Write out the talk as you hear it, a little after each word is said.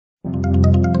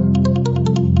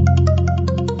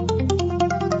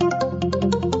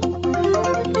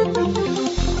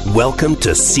Welcome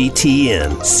to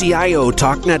CTN, CIO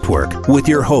Talk Network, with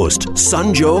your host,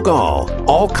 Sanjog Aul.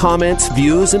 All comments,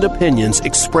 views, and opinions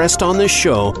expressed on this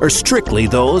show are strictly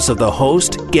those of the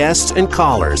host, guests, and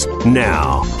callers.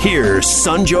 Now, here's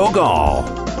Sanjog Aul.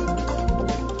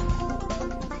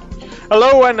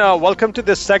 Hello and welcome to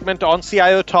this segment on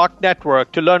CIO Talk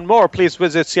Network. To learn more, please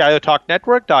visit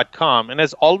ciotalknetwork.com. And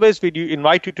as always, we do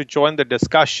invite you to join the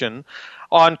discussion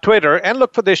on Twitter and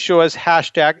look for this show as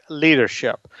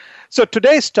 #leadership. So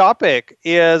today's topic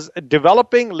is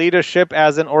developing leadership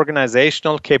as an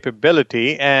organizational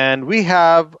capability. And we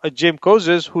have Jim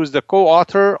Kouzes, who's the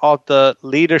co-author of the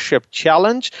Leadership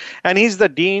Challenge. And he's the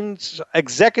Dean's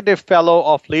Executive Fellow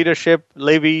of Leadership,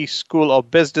 Levy School of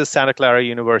Business, Santa Clara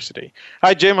University.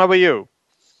 Hi, Jim. How are you?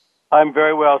 I'm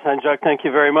very well, Sanjog. Thank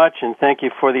you very much. And thank you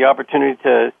for the opportunity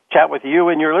to chat with you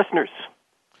and your listeners.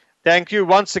 Thank you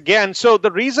once again. So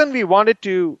the reason we wanted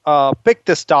to pick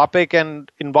this topic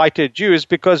and invited you is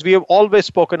because we have always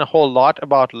spoken a whole lot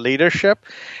about leadership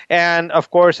and,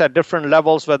 of course, at different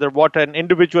levels, whether what an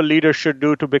individual leader should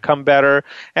do to become better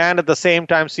and at the same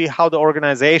time see how the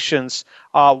organizations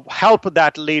help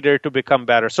that leader to become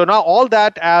better. So now all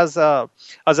that as a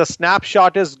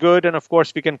snapshot is good, and of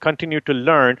course we can continue to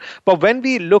learn. But when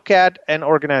we look at an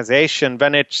organization,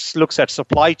 when it looks at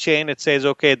supply chain, it says,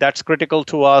 okay, that's critical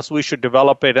to us, we should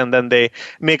develop it, and then they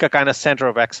make a kind of center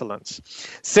of excellence.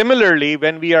 Similarly,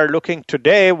 when we are looking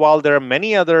today, while there are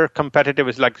many other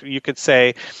competitive, like you could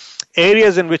say,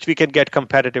 areas in which we can get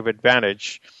competitive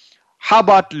advantage, how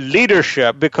about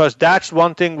leadership? Because that's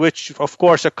one thing which, of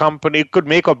course, a company could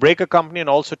make or break a company and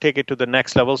also take it to the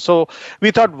next level. So we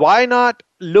thought, why not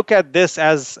look at this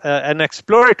as an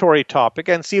exploratory topic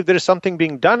and see if there is something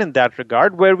being done in that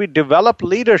regard where we develop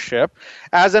leadership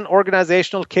as an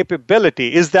organizational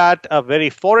capability. Is that a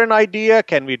very foreign idea?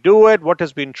 Can we do it? What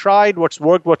has been tried? What's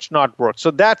worked? What's not worked?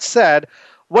 So that said,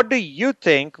 what do you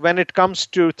think when it comes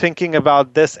to thinking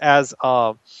about this as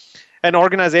an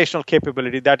organizational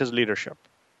capability that is leadership?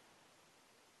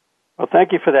 Well,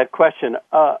 thank you for that question.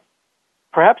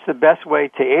 Perhaps the best way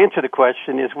to answer the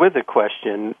question is with a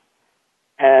question.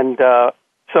 And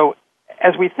so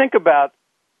as we think about,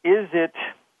 is it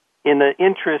in the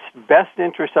best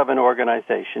interest of an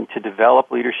organization to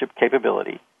develop leadership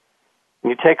capability,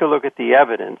 and you take a look at the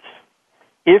evidence,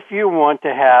 if you want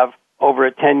to have over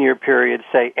a 10-year period,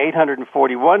 say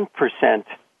 841%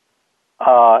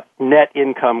 net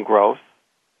income growth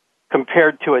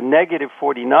compared to a negative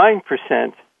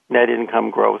 49% net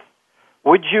income growth,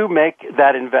 would you make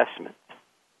that investment?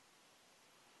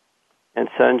 And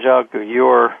Sanjog,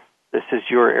 this is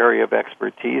your area of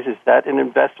expertise. Is that an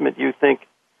investment you think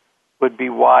would be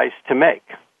wise to make?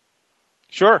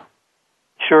 Sure.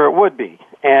 Sure, it would be.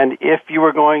 And if you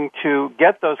were going to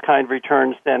get those kind of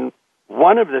returns, then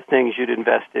one of the things you'd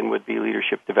invest in would be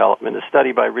leadership development. A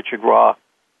study by Richard Raw,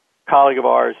 colleague of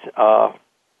ours,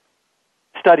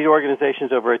 studied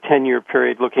organizations over a 10-year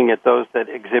period looking at those that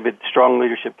exhibit strong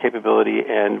leadership capability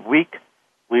and weak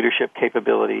leadership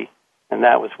capability, and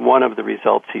that was one of the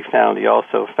results he found. He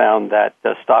also found that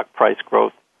stock price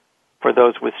growth for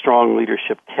those with strong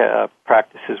leadership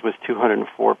practices was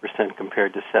 204%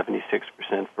 compared to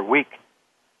 76% for weak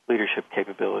leadership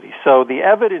capability. So the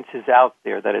evidence is out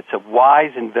there that it's a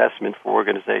wise investment for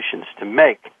organizations to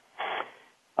make.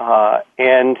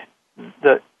 And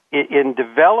in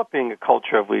developing a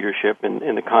culture of leadership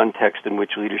in the context in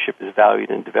which leadership is valued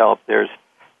and developed, there's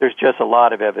just a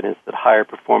lot of evidence that higher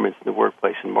performance in the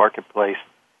workplace and marketplace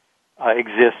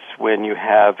exists when you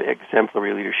have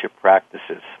exemplary leadership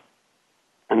practices.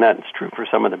 And that is true for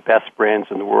some of the best brands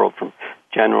in the world, from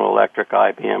General Electric,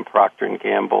 IBM, Procter &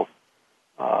 Gamble,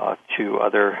 to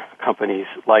other companies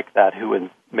like that who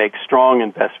make strong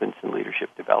investments in leadership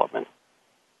development.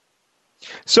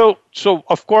 So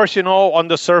of course, on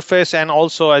the surface, and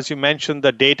also, as you mentioned,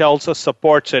 the data also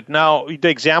supports it. Now, the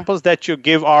examples that you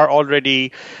give are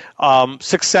already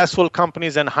successful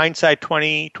companies, and hindsight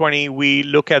 2020, we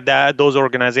look at those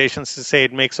organizations to say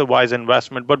it makes a wise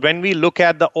investment. But when we look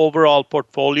at the overall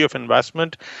portfolio of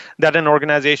investment that an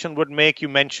organization would make, you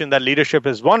mentioned that leadership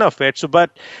is one of it. So,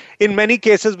 but in many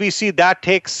cases, we see that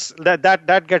gets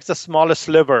the smallest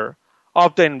sliver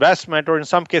of the investment, or in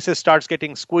some cases starts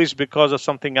getting squeezed because of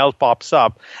something else pops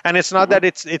up. And it's not that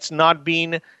it's not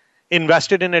being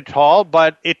invested in at all,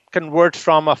 but it converts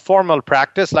from a formal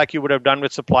practice like you would have done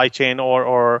with supply chain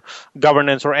or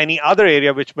governance or any other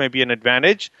area which may be an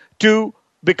advantage, to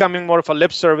becoming more of a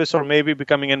lip service, or maybe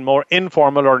becoming more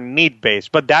informal or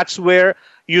need-based. But that's where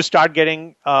you start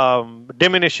getting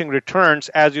diminishing returns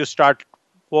as you start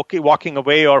walking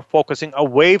away or focusing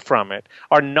away from it,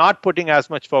 or not putting as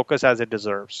much focus as it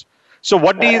deserves. So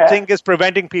what do you think is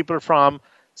preventing people from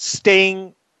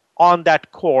staying on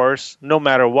that course no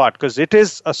matter what? Because it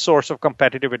is a source of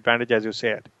competitive advantage, as you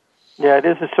said. Yeah, it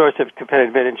is a source of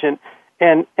competitive advantage.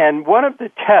 And one of the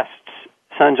tests,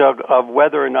 Sanjog, of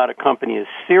whether or not a company is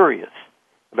serious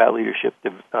about leadership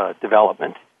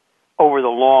development over the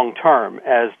long term,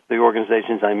 as the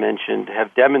organizations I mentioned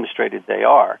have demonstrated they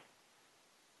are,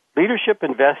 leadership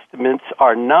investments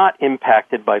are not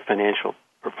impacted by financial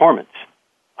performance,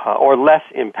 or less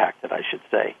impacted, I should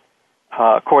say.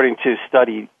 According to a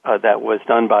study that was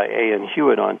done by A.N.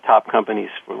 Hewitt on top companies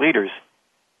for leaders,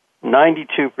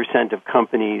 92% of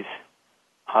companies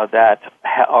that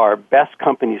are best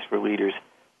companies for leaders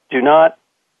do not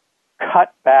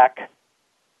cut back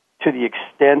to the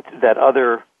extent that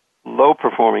other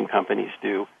low-performing companies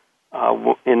do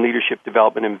in leadership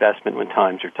development investment when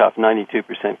times are tough,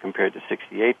 92% compared to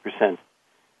 68%.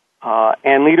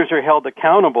 And leaders are held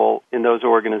accountable in those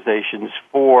organizations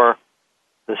for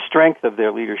the strength of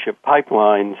their leadership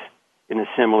pipelines in a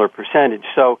similar percentage.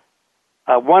 So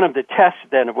one of the tests,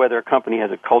 then, of whether a company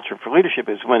has a culture for leadership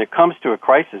is when it comes to a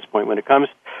crisis point, when it comes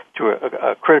to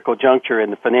a critical juncture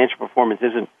and the financial performance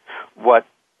isn't what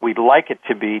we'd like it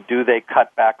to be, do they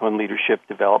cut back on leadership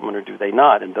development or do they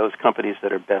not? And those companies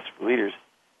that are best for leaders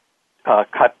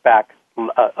cut back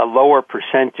a lower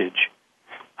percentage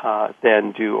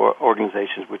than do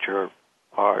organizations which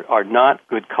are not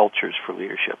good cultures for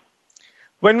leadership.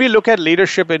 When we look at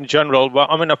leadership in general, well,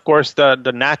 I mean, of course,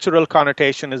 the natural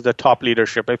connotation is the top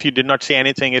leadership. If you did not say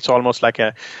anything, it's almost like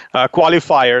a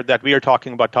qualifier that we are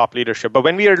talking about top leadership. But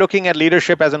when we are looking at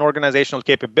leadership as an organizational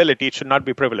capability, it should not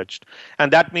be privileged.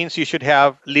 And that means you should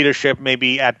have leadership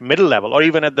maybe at middle level or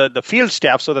even at the field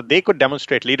staff so that they could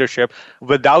demonstrate leadership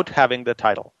without having the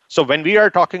title. So when we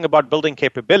are talking about building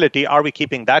capability, are we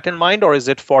keeping that in mind or is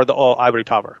it for the ivory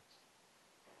tower?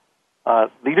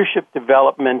 Leadership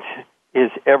development is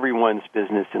everyone's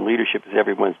business, and leadership is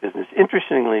everyone's business.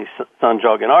 Interestingly,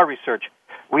 Sanjog, in our research,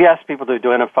 we asked people to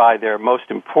identify their most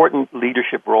important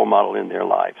leadership role model in their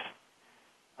lives.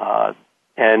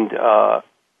 And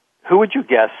who would you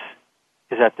guess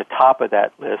is at the top of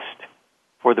that list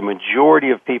for the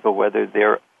majority of people, whether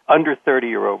they're under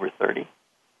 30 or over 30?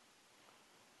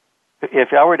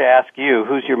 If I were to ask you,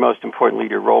 who's your most important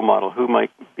leader role model, who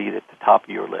might be at the top of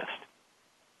your list?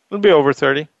 It'll be over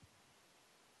 30.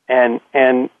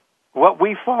 And what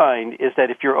we find is that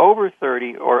if you're over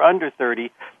 30 or under 30,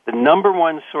 the number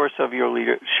one source of your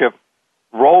leadership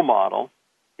role model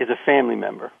is a family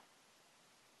member.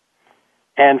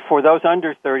 And for those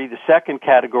under 30, the second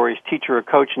category is teacher or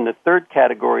coach, and the third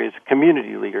category is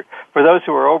community leader. For those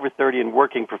who are over 30 and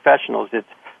working professionals, it's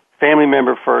family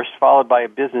member first, followed by a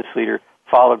business leader,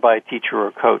 followed by a teacher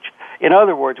or coach. In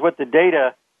other words, what the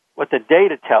data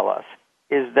tell us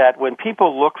is that when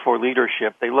people look for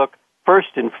leadership, they look first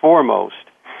and foremost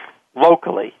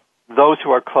locally, those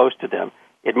who are close to them.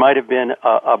 It might have been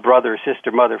a brother, sister,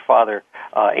 mother, father,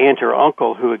 aunt, or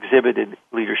uncle who exhibited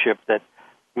leadership that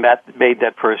made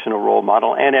that person a role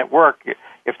model. And at work,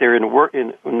 if they're in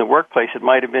the workplace, it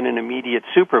might have been an immediate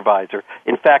supervisor.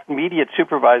 In fact, immediate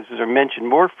supervisors are mentioned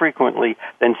more frequently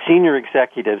than senior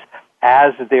executives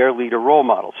as their leader role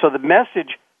model. So the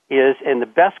message is, and the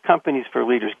best companies for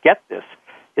leaders get this,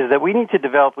 is that we need to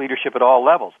develop leadership at all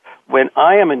levels. When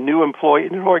I am a new employee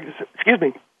in an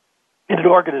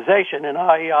organization, and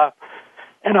I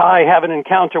have an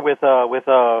encounter with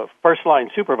a first line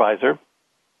supervisor,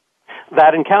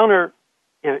 that encounter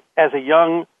as a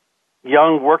young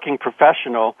working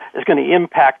professional is going to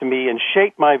impact me and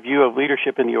shape my view of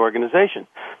leadership in the organization.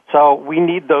 So we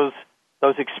need those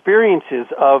experiences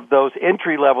of those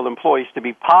entry level employees to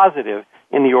be positive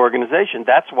in the organization.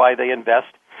 That's why they invest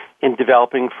in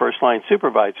developing first-line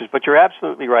supervisors. But you're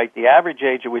absolutely right. The average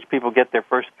age at which people get their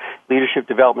first leadership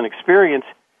development experience,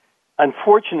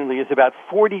 unfortunately, is about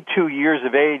 42 years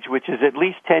of age, which is at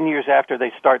least 10 years after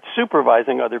they start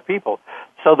supervising other people.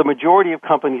 So the majority of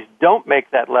companies don't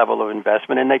make that level of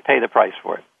investment, and they pay the price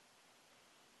for it.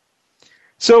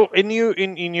 So in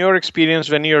your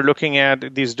experience, when you're looking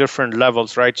at these different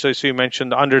levels, right? So you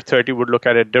mentioned the under 30 would look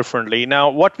at it differently. Now,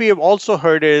 what we have also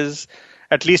heard is,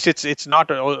 at least it's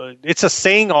a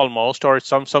saying almost, or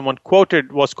someone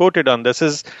was quoted on this,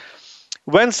 is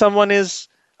when someone is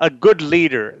a good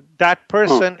leader, that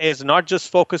person is not just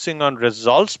focusing on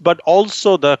results, but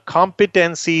also the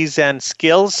competencies and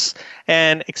skills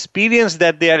and experience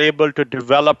that they are able to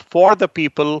develop for the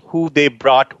people who they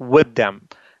brought with them.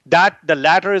 That the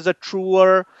latter is a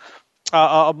truer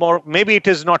more, maybe it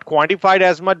is not quantified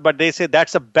as much, but they say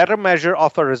that's a better measure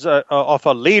of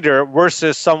a leader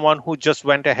versus someone who just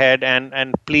went ahead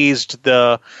and pleased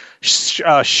the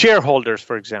shareholders,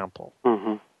 for example.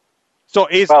 Mm-hmm. So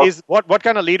what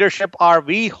kind of leadership are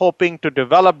we hoping to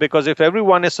develop? Because if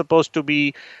everyone is supposed to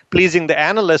be pleasing the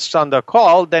analysts on the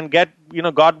call, then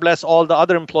God bless all the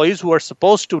other employees who are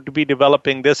supposed to be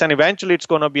developing this, and eventually it's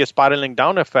going to be a spiraling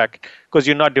down effect because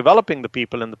you're not developing the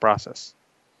people in the process.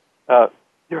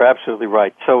 You're absolutely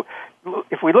right. So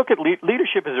if we look at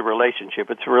leadership as a relationship,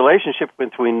 it's a relationship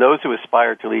between those who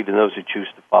aspire to lead and those who choose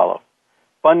to follow.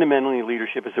 Fundamentally,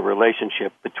 leadership is a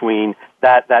relationship between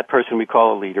that person we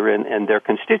call a leader and their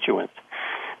constituents.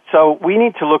 So we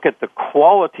need to look at the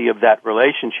quality of that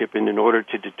relationship in order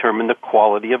to determine the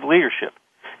quality of leadership.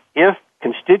 If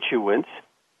constituents,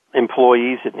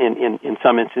 employees in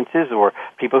some instances, or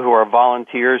people who are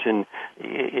volunteers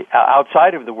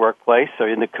outside of the workplace, or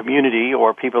in the community,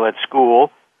 or people at school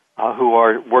who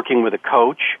are working with a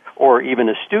coach or even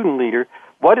a student leader,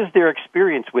 what is their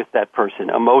experience with that person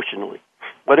emotionally?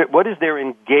 What is their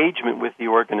engagement with the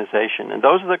organization? And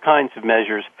those are the kinds of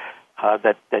measures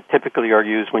that typically are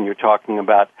used when you're talking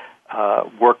about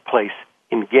workplace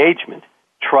engagement,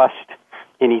 trust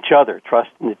in each other,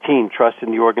 trust in the team, trust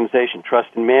in the organization, trust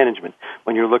in management.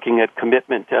 When you're looking at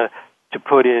commitment to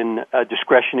put in a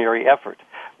discretionary effort,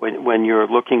 when you're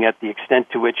looking at the extent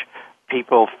to which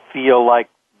people feel like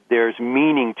there's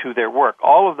meaning to their work,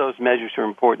 all of those measures are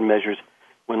important measures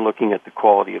when looking at the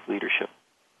quality of leadership.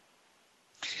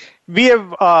 We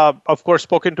have, of course,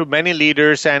 spoken to many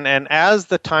leaders, and as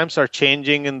the times are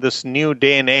changing in this new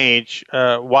day and age,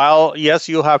 while, yes,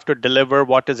 you have to deliver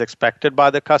what is expected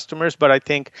by the customers, but I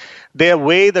think the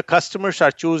way the customers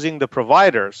are choosing the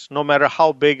providers, no matter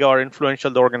how big or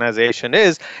influential the organization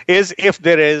is if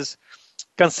there is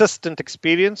consistent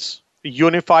experience,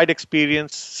 unified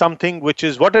experience, something which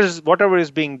is whatever is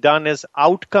being done is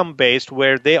outcome based,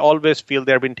 where they always feel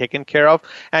they're being taken care of.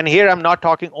 And here I'm not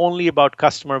talking only about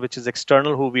customer, which is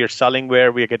external, who we are selling,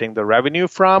 where we are getting the revenue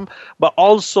from, but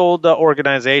also the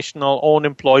organizational own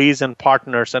employees and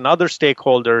partners and other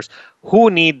stakeholders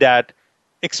who need that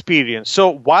experience. So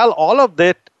while all of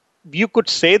that, you could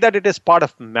say that it is part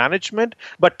of management,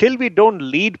 but till we don't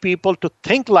lead people to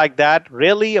think like that,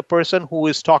 really a person who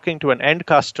is talking to an end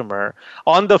customer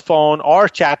on the phone or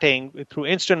chatting through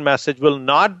instant message will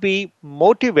not be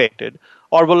motivated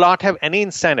or will not have any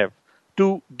incentive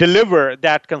to deliver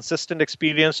that consistent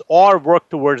experience or work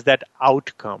towards that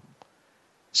outcome.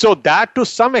 So that to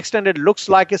some extent it looks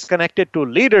like is connected to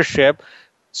leadership.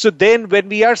 So then when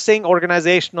we are saying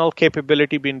organizational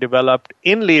capability being developed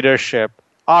in leadership,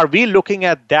 are we looking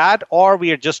at that, or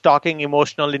we are just talking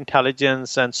emotional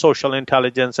intelligence and social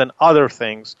intelligence and other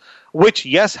things, which,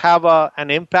 yes, have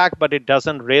an impact, but it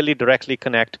doesn't really directly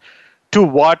connect to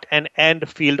what an end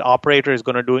field operator is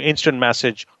going to do instant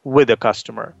message with a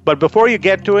customer. But before you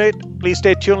get to it, please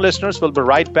stay tuned, listeners. We'll be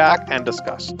right back and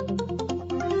discuss.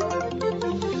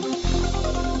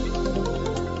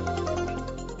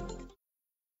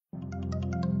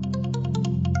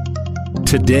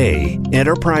 Today,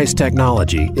 enterprise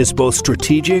technology is both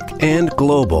strategic and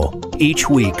global. Each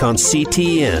week on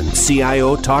CTN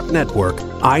CIO Talk Network,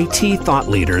 IT thought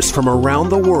leaders from around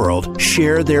the world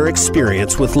share their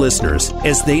experience with listeners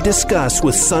as they discuss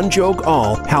with Sanjog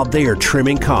Aul how they are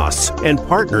trimming costs and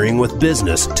partnering with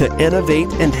business to innovate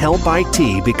and help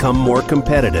IT become more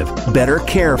competitive, better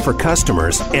care for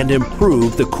customers, and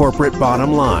improve the corporate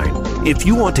bottom line. If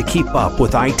you want to keep up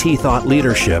with IT thought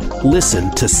leadership, listen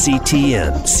to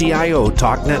CTN CIO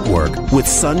Talk Network with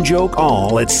Sanjog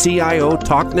Aul at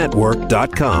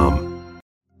CIOTalkNetwork.com.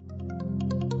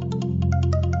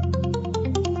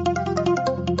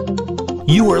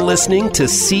 You are listening to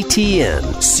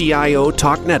CTN CIO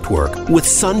Talk Network with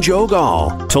Sanjog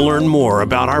Aul. To learn more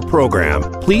about our program,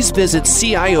 please visit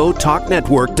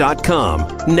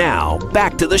CIOTalkNetwork.com. Now,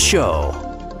 back to the show.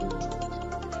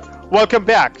 Welcome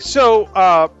back. So,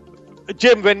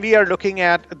 Jim, when we are looking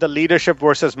at the leadership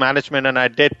versus management, and I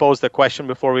did pose the question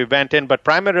before we went in, but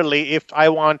primarily if I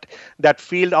want that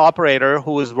field operator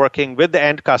who is working with the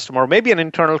end customer, maybe an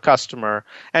internal customer,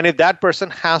 and if that person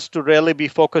has to really be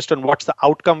focused on what's the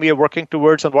outcome we are working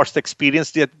towards and what's the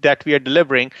experience that we are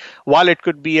delivering, while it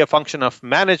could be a function of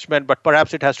management, but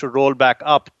perhaps it has to roll back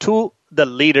up to the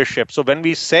leadership. So when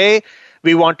we say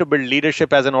we want to build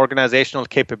leadership as an organizational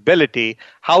capability,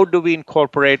 how do we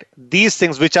incorporate these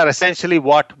things, which are essentially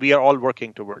what we are all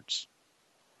working towards?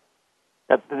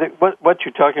 What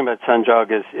you're talking about,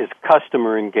 Sanjog, is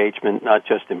customer engagement, not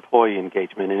just employee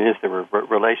engagement, and is the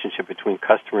relationship between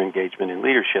customer engagement and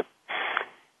leadership.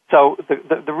 So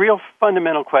the real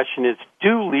fundamental question is,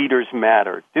 do leaders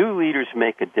matter? Do leaders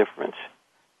make a difference?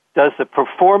 Does the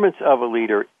performance of a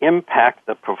leader impact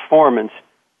the performance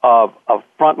of a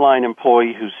frontline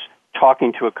employee who's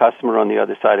talking to a customer on the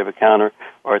other side of a counter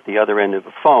or at the other end of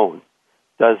the phone?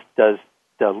 Does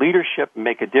the leadership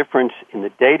make a difference in the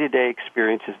day-to-day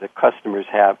experiences that customers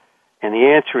have? And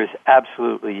the answer is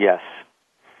absolutely yes.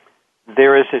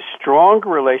 There is a stronger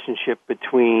relationship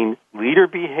between leader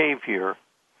behavior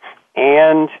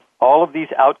and all of these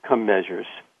outcome measures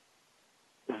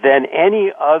than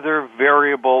any other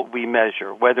variable we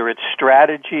measure, whether it's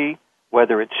strategy,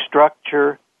 whether it's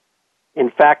structure.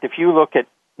 In fact, if you look at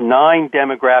 9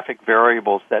 demographic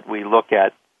variables that we look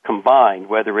at combined,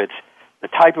 whether it's the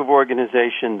type of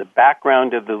organization, the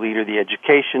background of the leader, the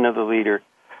education of the leader,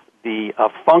 the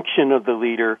function of the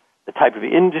leader, the type of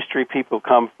industry people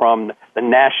come from, the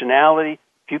nationality,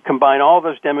 if you combine all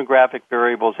those demographic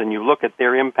variables and you look at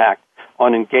their impact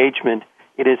on engagement,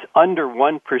 it is under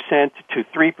 1% to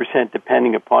 3%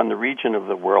 depending upon the region of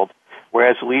the world,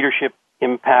 whereas leadership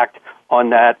impact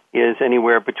on that is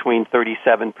anywhere between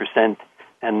 37%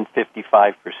 and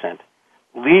 55%.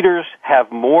 Leaders have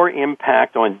more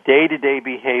impact on day-to-day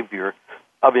behavior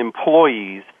of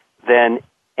employees than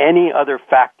any other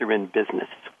factor in business.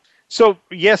 So,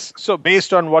 yes, so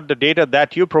based on what the data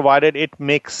that you provided, it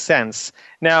makes sense.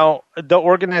 Now, the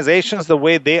organizations, the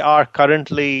way they are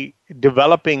currently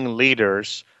developing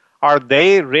leaders, are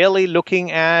they really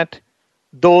looking at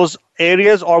those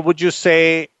areas, or would you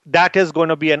say that is going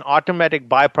to be an automatic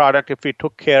byproduct if we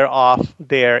took care of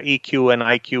their EQ and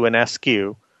IQ and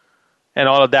SQ, and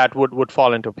all of that would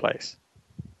fall into place?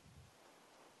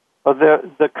 Well,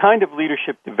 the kind of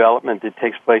leadership development that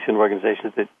takes place in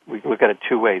organizations, that we look at it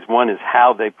 2 ways. One is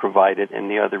how they provide it, and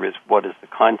the other is what is the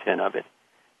content of it.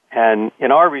 And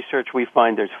in our research, we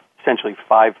find there's essentially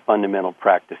 5 fundamental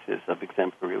practices of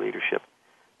exemplary leadership.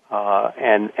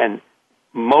 And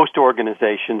most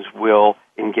organizations will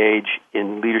engage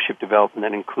in leadership development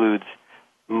that includes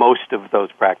most of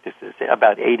those practices.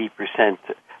 About 80%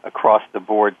 across the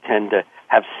board tend to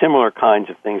have similar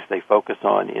kinds of things they focus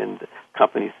on in the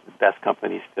companies, the best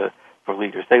companies for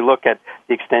leaders. They look at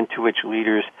the extent to which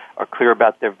leaders are clear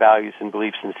about their values and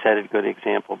beliefs and set a good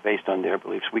example based on their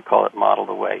beliefs. We call it model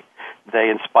the way. They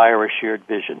inspire a shared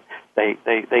vision. They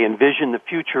envision the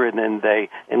future, and then they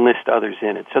enlist others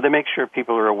in it. So they make sure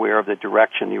people are aware of the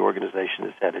direction the organization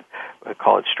is headed.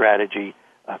 Call it strategy,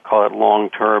 call it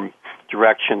long-term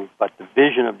direction, but the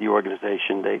vision of the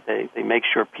organization, they make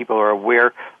sure people are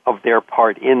aware of their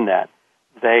part in that.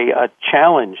 They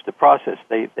challenge the process.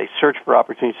 They search for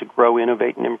opportunities to grow,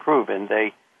 innovate, and improve, and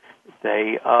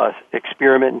they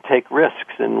experiment and take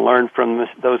risks and learn from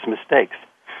those mistakes.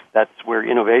 That's where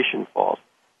innovation falls.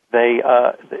 They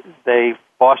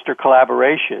foster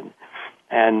collaboration,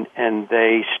 and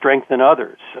they strengthen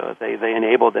others. They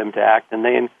enable them to act, and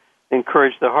they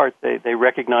encourage the heart. They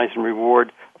recognize and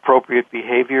reward appropriate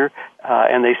behavior,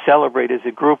 and they celebrate as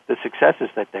a group the successes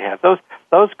that they have.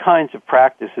 Those kinds of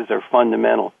practices are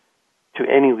fundamental to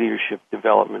any leadership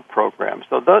development program.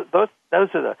 So those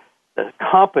are the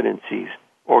competencies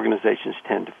organizations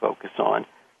tend to focus on.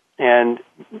 And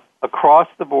across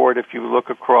the board, if you look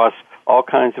across all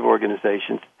kinds of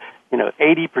organizations,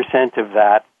 80% of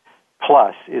that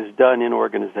plus is done in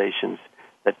organizations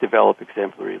that develop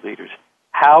exemplary leaders.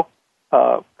 How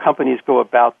companies go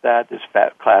about that is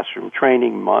classroom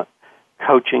training,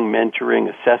 coaching,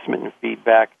 mentoring, assessment and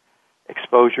feedback,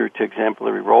 exposure to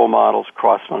exemplary role models,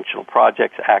 cross-functional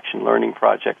projects, action learning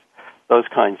projects, those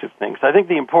kinds of things. I think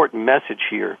the important message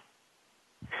here,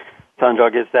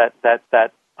 Sanjog, is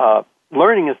that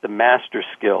learning is the master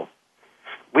skill.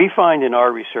 We find in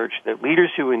our research that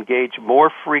leaders who engage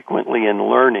more frequently in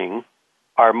learning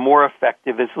are more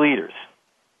effective as leaders.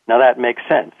 Now that makes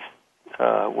sense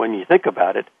when you think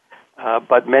about it,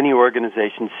 but many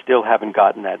organizations still haven't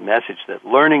gotten that message that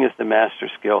learning is the master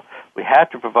skill. We have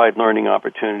to provide learning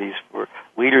opportunities for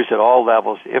leaders at all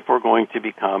levels if we're going to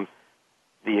become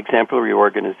the exemplary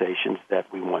organizations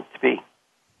that we want to be.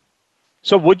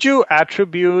 So would you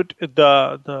attribute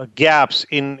the gaps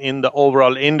in the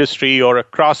overall industry or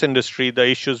across industry, the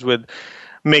issues with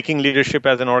making leadership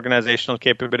as an organizational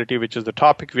capability, which is the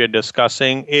topic we are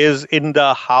discussing, is in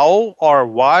the how or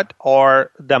what or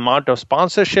the amount of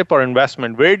sponsorship or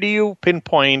investment? Where do you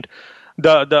pinpoint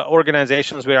the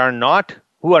organizations who are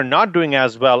not doing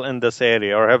as well in this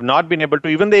area or have not been able to,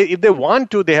 even if they want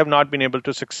to, they have not been able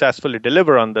to successfully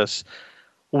deliver on this?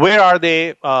 Where are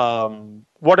they?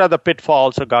 What are the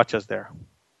pitfalls or gotchas there?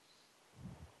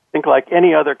 I think like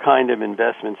any other kind of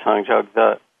investment,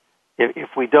 Sanjog, if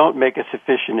we don't make a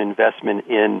sufficient investment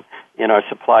in our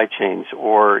supply chains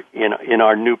or in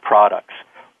our new products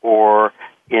or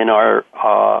in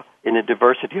the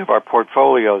diversity of our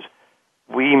portfolios,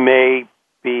 we may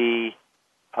be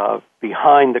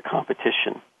behind the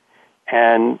competition.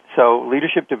 And so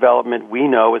leadership development, we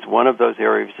know, is one of those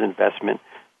areas of investment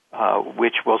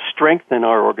which will strengthen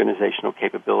our organizational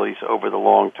capabilities over the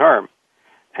long term.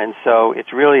 And so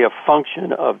it's really a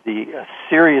function of the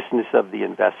seriousness of the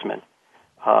investment.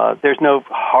 There's no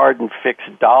hard and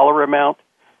fixed dollar amount,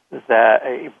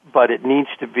 but it needs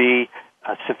to be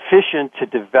sufficient to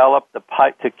develop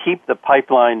to keep the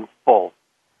pipeline full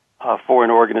for an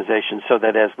organization, so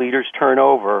that as leaders turn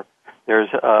over, there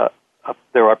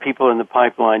are people in the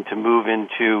pipeline to move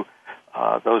into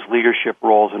those leadership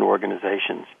roles in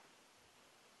organizations.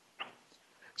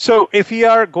 So if we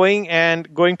are going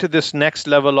to this next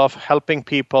level of helping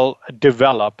people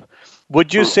develop,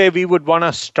 would you say we would want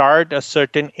to start a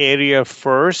certain area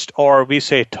first, or we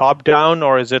say top down,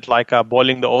 or is it like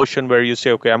boiling the ocean where you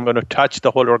say, okay, I'm going to touch the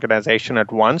whole organization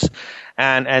at once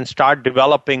and start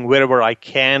developing wherever I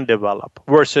can develop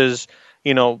versus,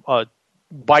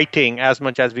 biting as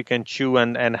much as we can chew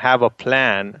and have a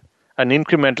plan, an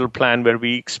incremental plan where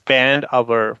we expand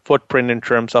our footprint in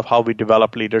terms of how we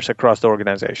develop leaders across the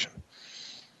organization?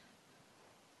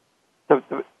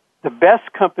 The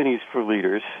best companies for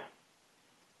leaders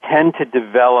tend to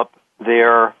develop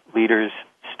their leaders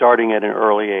starting at an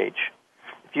early age.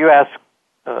 If you ask,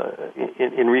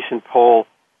 in recent poll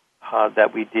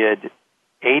that we did,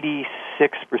 86%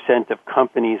 of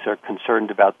companies are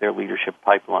concerned about their leadership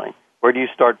pipeline. Where do you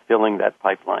start filling that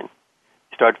pipeline?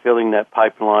 You start filling that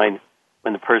pipeline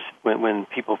when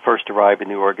people first arrive in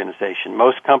the organization.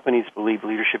 Most companies believe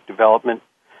leadership development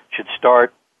should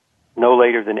start no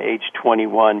later than age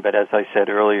 21, but as I said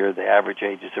earlier, the average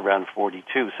age is around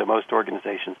 42, so most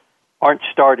organizations aren't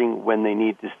starting when they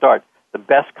need to start. The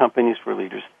best companies for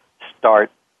leaders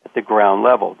start at the ground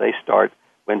level. They start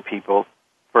when people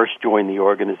first join the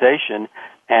organization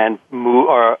and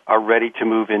are ready to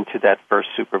move into that first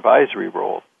supervisory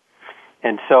role.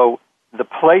 And so the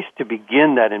place to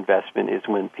begin that investment is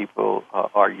when people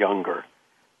are younger.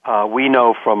 We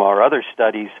know from our other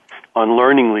studies on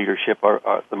learning leadership,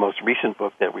 the most recent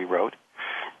book that we wrote,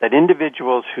 that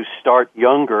individuals who start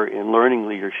younger in learning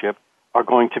leadership are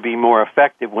going to be more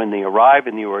effective when they arrive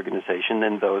in the organization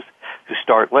than those who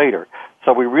start later.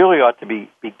 So we really ought to be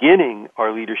beginning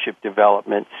our leadership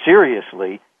development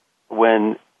seriously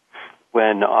when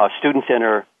students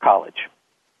enter college.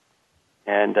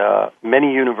 And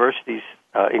many universities,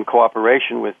 in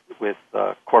cooperation with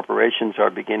corporations, are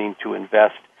beginning to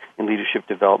invest in leadership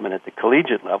development at the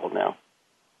collegiate level now.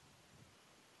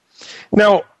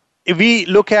 Now, if we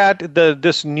look at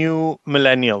this new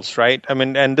millennials, right? I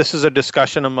mean, and this is a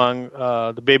discussion among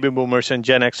the baby boomers and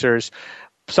Gen Xers.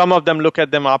 Some of them look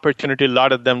at them opportunity. A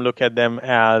lot of them look at them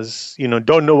as,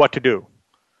 don't know what to do.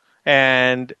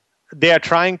 And they are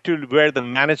trying to wear the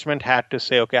management hat to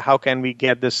say, okay, how can we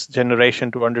get this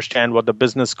generation to understand what the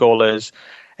business goal is,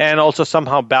 and also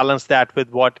somehow balance that with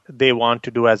what they want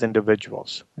to do as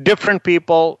individuals. Different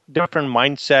people, different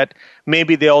mindset.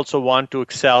 Maybe they also want to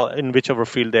excel in whichever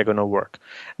field they're going to work.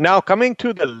 Now, coming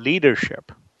to the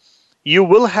leadership, you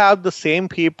will have the same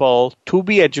people to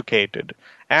be educated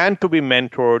and to be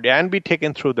mentored and be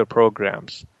taken through the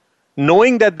programs.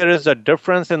 Knowing that there is a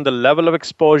difference in the level of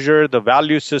exposure, the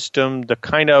value system, the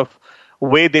kind of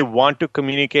way they want to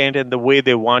communicate and the way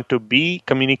they want to be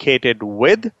communicated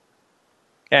with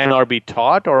and or be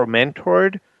taught or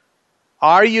mentored,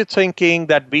 are you thinking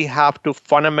that we have to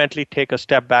fundamentally take a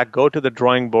step back, go to the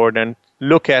drawing board and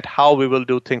look at how we will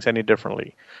do things any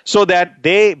differently so that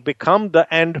they become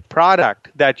the end product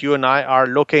that you and I are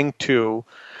looking to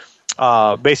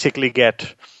basically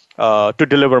get to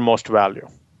deliver most value?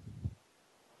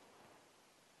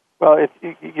 Well,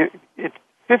 it's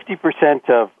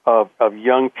 50% of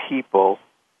young people,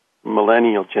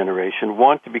 millennial generation,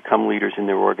 want to become leaders in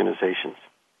their organizations.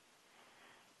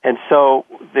 And so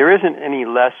there isn't any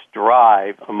less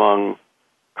drive among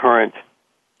current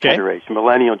generation,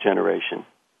 millennial generation,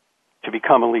 to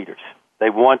become leaders.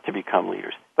 They want to become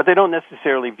leaders. But they don't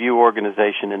necessarily view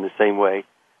organization in the same way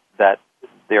that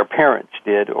their parents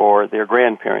did or their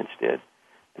grandparents did.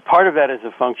 And part of that is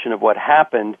a function of what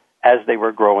happened as they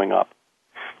were growing up.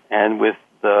 And with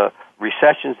the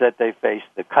recessions that they faced,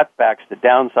 the cutbacks, the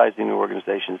downsizing of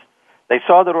organizations, they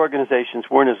saw that organizations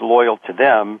weren't as loyal to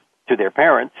them, to their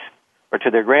parents, or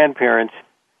to their grandparents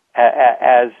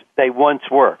as they once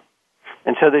were.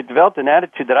 And so they developed an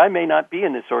attitude that I may not be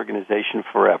in this organization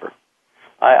forever.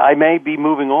 I may be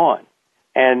moving on.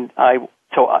 And I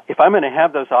So if I'm going to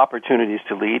have those opportunities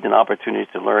to lead and opportunities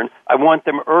to learn, I want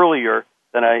them earlier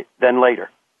than later.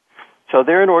 So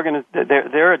they're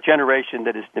they're a generation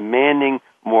that is demanding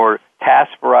more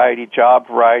task variety, job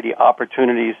variety,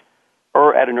 opportunities,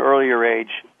 or at an earlier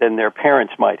age than their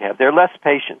parents might have. They're less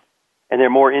patient, and they're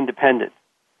more independent.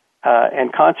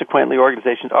 And consequently,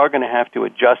 organizations are going to have to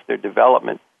adjust their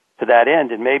development to that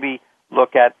end and maybe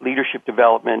look at leadership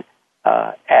development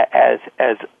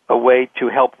as a way to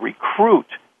help recruit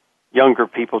younger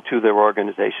people to their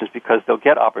organizations because they'll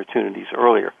get opportunities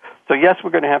earlier. So yes,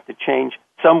 we're going to have to change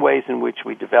some ways in which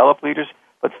we develop leaders,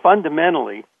 but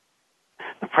fundamentally,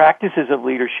 the practices of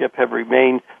leadership have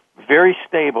remained very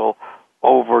stable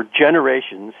over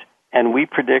generations, and we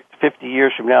predict 50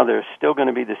 years from now there's still going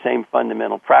to be the same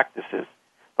fundamental practices,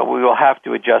 but we will have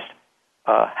to adjust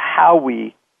how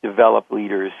we develop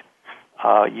leaders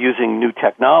using new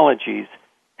technologies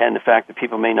and the fact that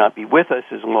people may not be with us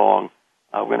as long.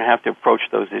 We're going to have to approach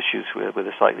those issues with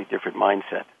a slightly different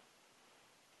mindset.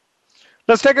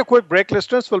 Let's take a quick break,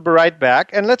 listeners. We'll be right back.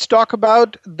 And let's talk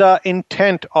about the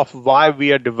intent of why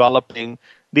we are developing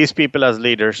these people as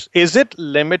leaders. Is it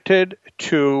limited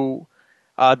to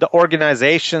the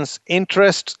organization's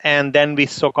interests and then we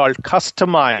so-called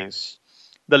customize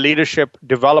the leadership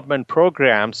development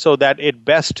program so that it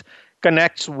best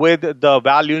connects with the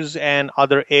values and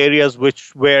other areas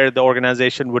where the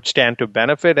organization would stand to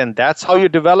benefit, and that's how you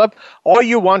develop? Or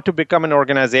you want to become an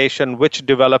organization which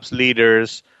develops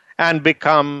leaders and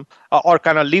become or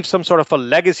kind of leave some sort of a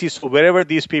legacy so wherever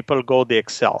these people go, they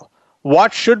excel?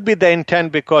 What should be the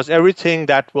intent? Because everything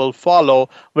that will follow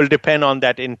will depend on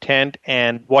that intent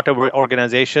and whatever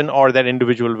organization or that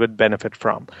individual would benefit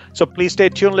from. So please stay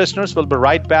tuned, listeners. We'll be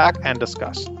right back and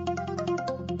discuss.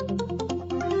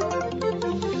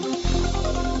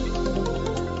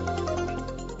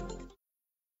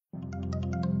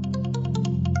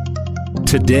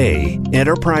 Today,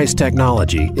 enterprise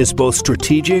technology is both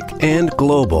strategic and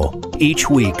global. Each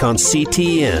week on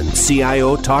CTN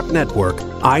CIO Talk Network,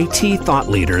 IT thought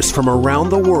leaders from around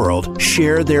the world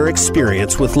share their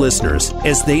experience with listeners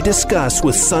as they discuss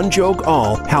with Sanjog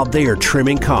Aul how they are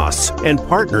trimming costs and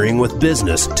partnering with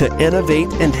business to innovate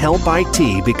and help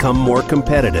IT become more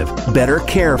competitive, better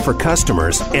care for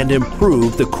customers, and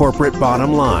improve the corporate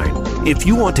bottom line. If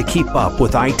you want to keep up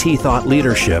with IT thought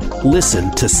leadership, listen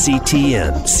to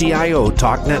CTN CIO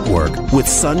Talk Network with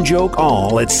Sanjog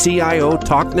Aul at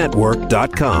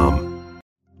CIOTalkNetwork.com.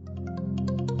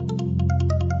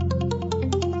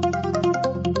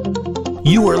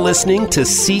 You are listening to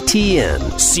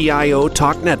CTN CIO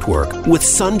Talk Network with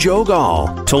Sanjog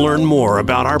Aul. To learn more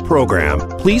about our program,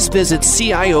 please visit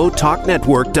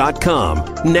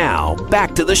CIOTalkNetwork.com. Now,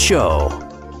 back to the show.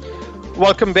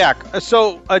 Welcome back.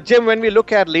 So, Jim, when we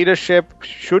look at leadership,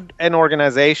 should an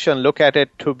organization look at it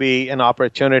to be an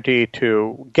opportunity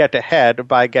to get ahead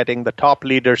by getting the top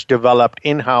leaders developed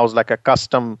in-house, like a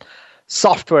custom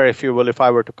software, if you will, if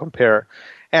I were to compare,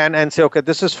 and say, okay,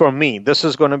 this is for me. This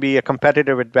is going to be a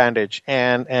competitive advantage,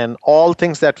 and all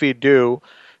things that we do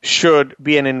should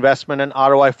be an investment and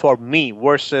ROI for me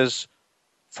versus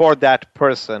for that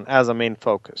person as a main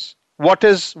focus. What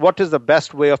is the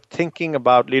best way of thinking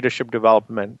about leadership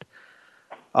development?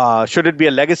 Should it be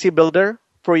a legacy builder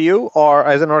for you or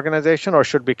as an organization, or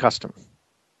should it be custom?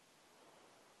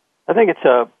 I think it's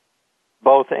a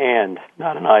both and,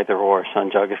 not an either or,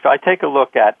 Sanjog. If I take a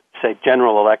look at, say,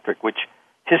 General Electric, which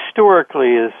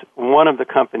historically is one of the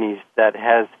companies that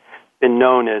has been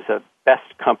known as a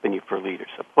best company for leaders,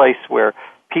 a place where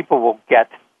people will get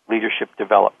leadership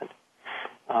development.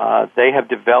 They have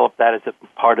developed that as a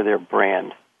part of their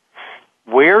brand.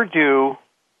 Where do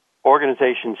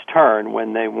organizations turn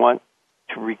when they want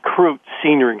to recruit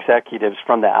senior executives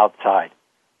from the outside?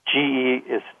 GE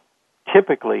is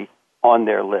typically on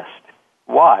their list.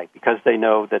 Why? Because they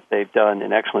know that they've done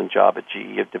an excellent job at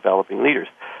GE of developing leaders.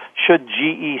 Should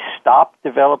GE stop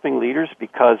developing leaders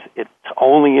because it's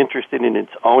only interested in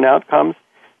its own outcomes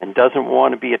and doesn't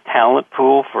want to be a talent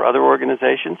pool for other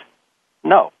organizations?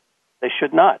 No, they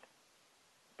should not.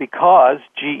 Because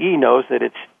GE knows that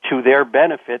it's to their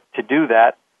benefit to do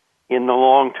that in the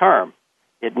long term.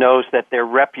 It knows that their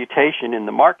reputation in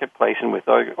the marketplace and with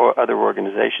other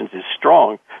organizations is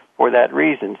strong for that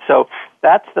reason. So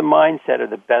that's the mindset of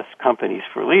the best companies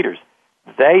for leaders.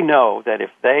 They know that if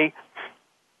they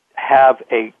have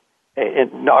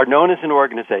are known as an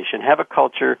organization, have a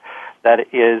culture that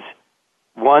is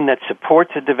one that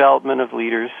supports the development of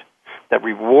leaders, that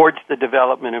rewards the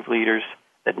development of leaders,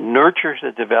 that nurtures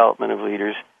the development of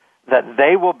leaders, that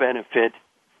they will benefit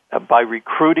by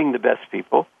recruiting the best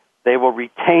people, they will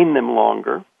retain them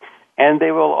longer, and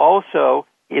they will also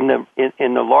in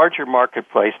the larger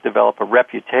marketplace develop a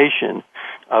reputation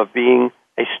of being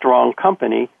a strong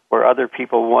company where other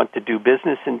people want to do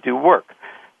business and do work.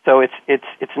 So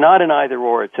it's not an either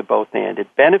or, it's a both and. It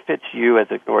benefits you as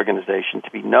an organization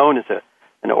to be known as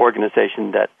an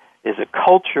organization that is a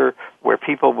culture where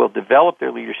people will develop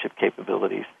their leadership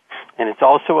capabilities, and it's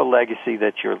also a legacy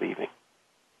that you're leaving.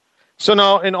 So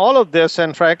now, in all of this,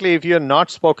 and frankly, if you had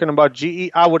not spoken about GE,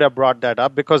 I would have brought that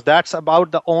up because that's about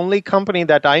the only company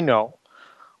that I know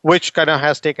which kind of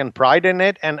has taken pride in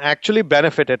it and actually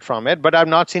benefited from it, but I've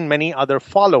not seen many other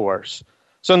followers.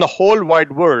 So in the whole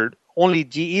wide world, only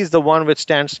GE is the one which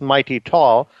stands mighty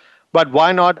tall, but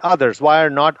why not others? Why are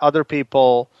not other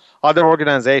people, other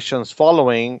organizations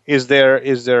following? Is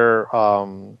there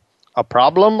a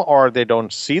problem, or they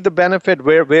don't see the benefit?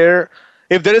 Where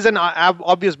if there is an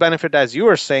obvious benefit, as you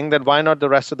were saying, then why not the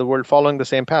rest of the world following the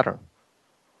same pattern?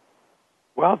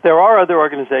 Well, there are other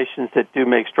organizations that do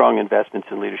make strong investments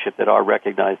in leadership that are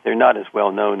recognized. They're not as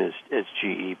well known as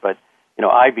GE, but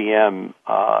IBM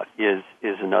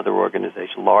is another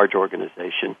organization, large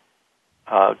organization.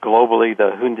 Globally,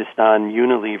 the Hindustan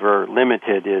Unilever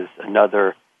Limited is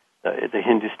another. The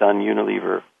Hindustan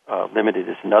Unilever Limited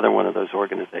is another one of those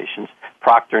organizations.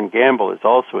 Procter & Gamble is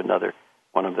also another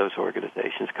one of those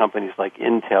organizations. Companies like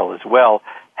Intel as well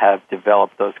have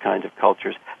developed those kinds of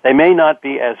cultures. They may not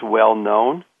be as well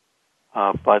known,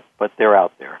 but they're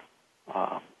out there.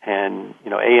 And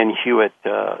A.N. Hewitt,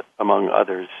 among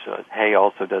others, Hay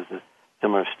also does a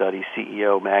similar study.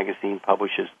 CEO Magazine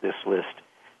publishes this list,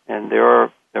 and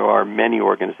there are many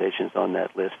organizations on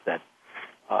that list that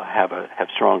have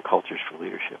strong cultures for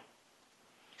leadership.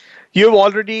 You've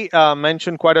already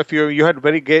mentioned quite a few. You had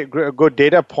very good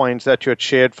data points that you had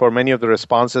shared for many of the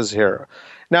responses here.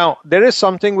 Now, there is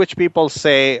something which people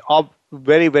say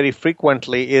very, very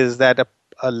frequently is that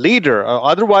a leader,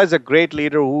 otherwise a great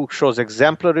leader who shows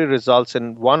exemplary results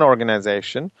in one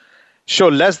organization, show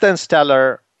less than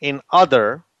stellar in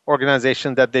other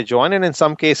organizations that they join, and in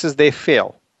some cases they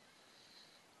fail.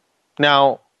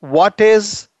 Now, what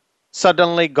is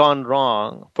suddenly gone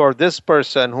wrong for this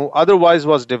person who otherwise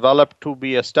was developed to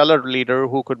be a stellar leader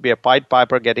who could be a Pied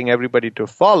Piper getting everybody to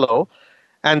follow,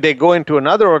 and they go into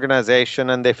another organization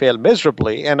and they fail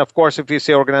miserably? And of course, if you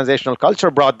say organizational culture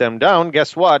brought them down,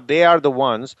 guess what? They are the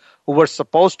ones who were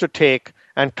supposed to take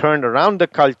and turn around the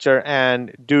culture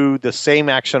and do the same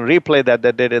action replay that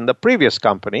they did in the previous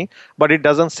company, but it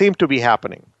doesn't seem to be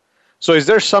happening. So is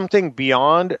there something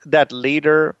beyond that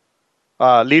leadership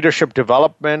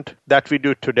development that we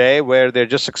do today where they're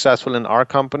just successful in our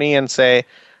company and say,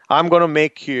 I'm going to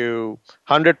make you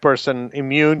 100%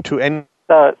 immune to any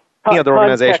other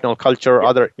organizational culture,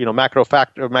 other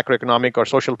macroeconomic or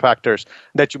social factors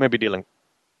that you may be dealing?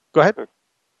 Go ahead.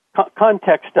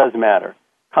 Context does matter.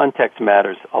 Context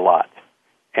matters a lot.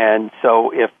 And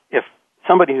so if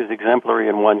somebody who's exemplary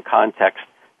in one context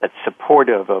that's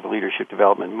supportive of leadership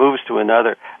development moves to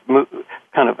another,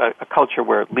 kind of a culture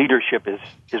where leadership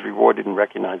is rewarded and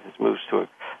recognized, moves to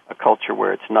a culture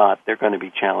where it's not, there are going to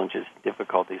be challenges,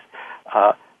 difficulties.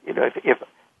 If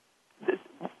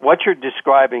what you're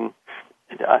describing,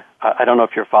 I don't know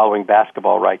if you're following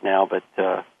basketball right now, but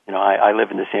I live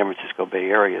in the San Francisco Bay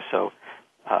Area, so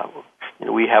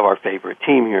we have our favorite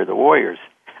team here, the Warriors.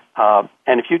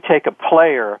 And if you take a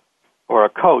player or a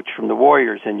coach from the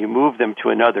Warriors and you move them to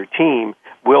another team,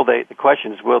 the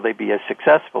question is, will they be as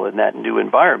successful in that new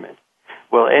environment?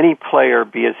 Will any player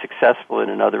be as successful in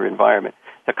another environment?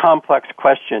 It's a complex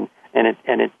question, and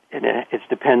it's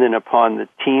dependent upon the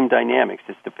team dynamics.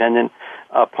 It's dependent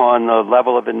upon the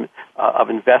level of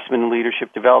investment in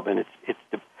leadership development.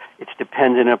 It's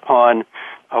dependent upon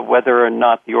whether or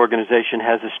not the organization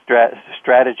has a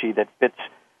strategy that fits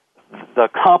the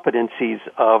competencies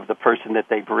of the person that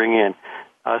they bring in.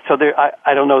 So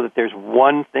I don't know that there's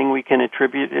one thing we can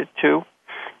attribute it to,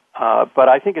 but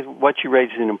I think what you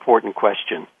raise is an important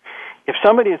question. If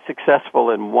somebody is successful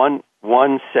in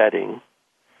one setting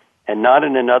and not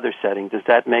in another setting, does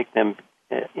that make them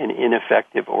an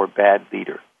ineffective or bad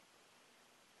leader?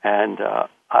 And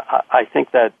I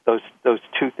think that those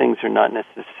two things are not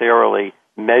necessarily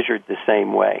measured the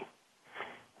same way.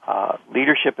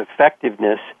 Leadership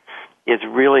effectiveness is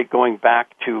really going back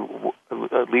to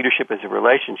leadership as a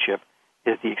relationship,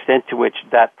 is the extent to which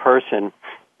that person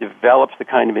develops the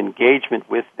kind of engagement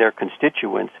with their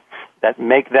constituents that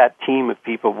make that team of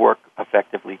people work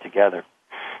effectively together.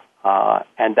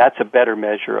 And that's a better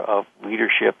measure of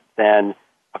leadership than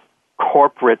a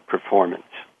corporate performance.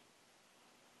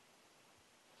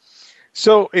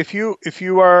 So if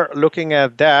you are looking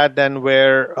at that, then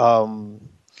where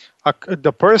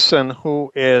the person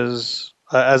who is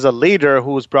as a leader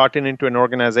who's brought into an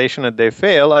organization and they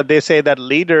fail, they say that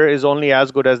leader is only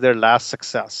as good as their last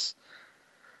success.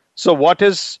 So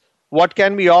what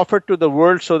can be offered to the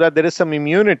world so that there is some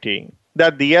immunity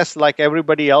that yes, like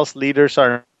everybody else, leaders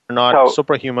are not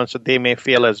superhuman, so they may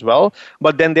fail as well,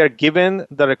 but then they're given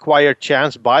the required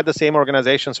chance by the same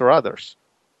organizations or others.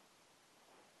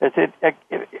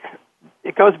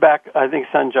 It goes back, I think,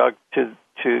 Sanjog, to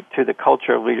the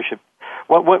culture of leadership.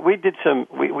 What we did some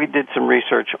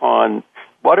research on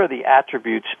what are the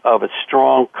attributes of a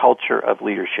strong culture of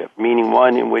leadership, meaning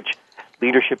one in which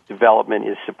leadership development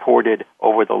is supported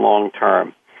over the long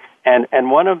term.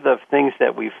 And one of the things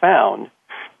that we found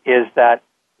is that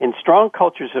in strong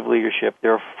cultures of leadership,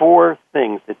 there are four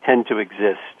things that tend to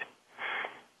exist.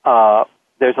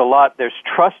 There's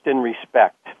trust and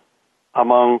respect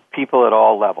among people at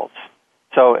all levels.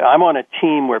 So I'm on a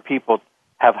team where people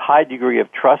have high degree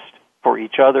of trust for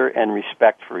each other and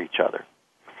respect for each other.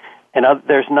 And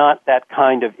there's not that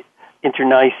kind of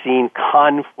internecine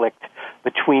conflict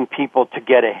between people to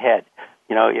get ahead.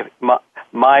 You know, if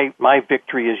my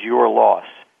victory is your loss,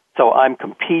 so I'm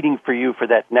competing for you for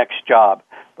that next job,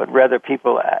 but rather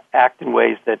people act in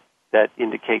ways that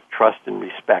indicate trust and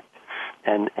respect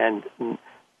and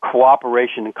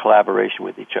cooperation and collaboration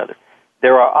with each other.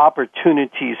 There are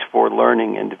opportunities for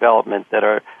learning and development that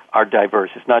are diverse.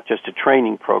 It's not just a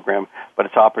training program, but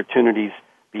it's opportunities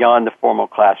beyond the formal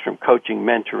classroom, coaching,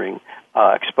 mentoring,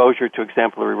 exposure to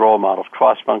exemplary role models,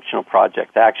 cross-functional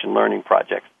projects, action learning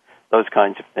projects, those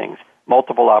kinds of things.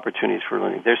 Multiple opportunities for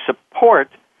learning. There's support,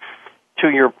 to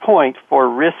your point, for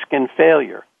risk and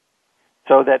failure,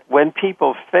 so that when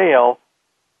people fail,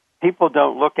 people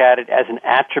don't look at it as an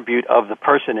attribute of the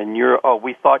person and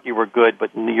we thought you were good, but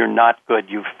you're not good,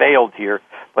 you failed here,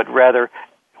 but rather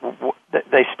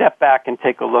they step back and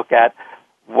take a look at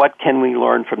what can we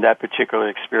learn from that particular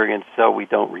experience so we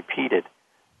don't repeat it.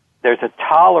 There's a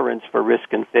tolerance for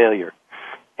risk and failure.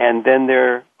 And then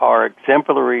there are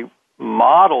exemplary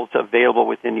models available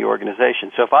within the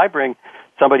organization. So if I bring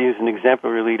somebody who's an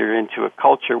exemplary leader into a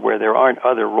culture where there aren't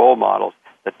other role models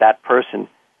that person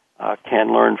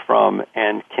can learn from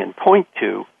and can point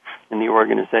to in the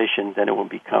organization, then it will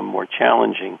become more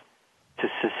challenging to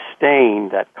sustain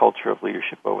that culture of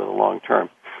leadership over the long term.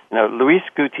 Now, Luis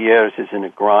Gutierrez is an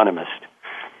agronomist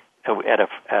at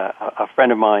a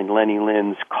friend of mine, Lenny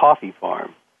Lynn's coffee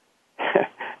farm.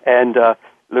 And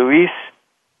Luis,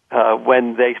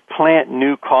 when they plant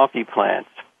new coffee plants,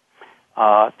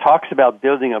 talks about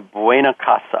building a buena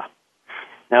casa.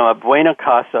 Now, a buena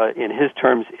casa, in his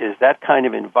terms, is that kind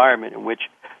of environment in which,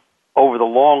 over the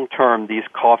long term, these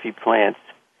coffee plants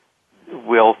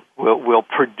will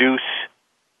produce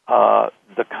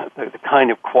the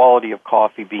kind of quality of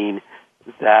coffee bean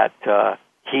that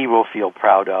he will feel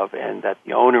proud of and that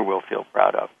the owner will feel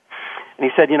proud of. And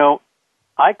he said,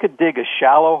 I could dig a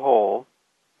shallow hole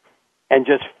and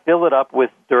just fill it up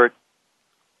with dirt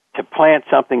to plant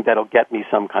something that'll get me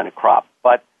some kind of crop.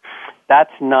 But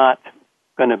that's not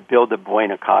going to build a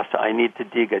buena casa. I need to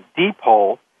dig a deep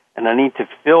hole, and I need to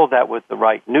fill that with the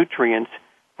right nutrients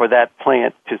for that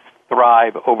plant to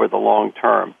thrive over the long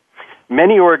term.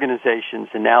 Many organizations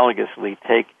analogously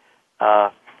take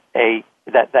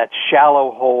that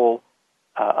shallow hole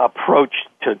approach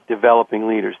to developing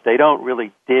leaders. They don't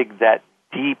really dig that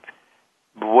deep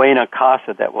buena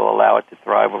casa that will allow it to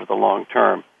thrive over the long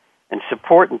term. And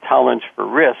support and tolerance for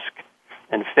risk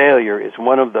and failure is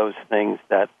one of those things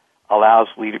that allows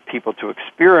people to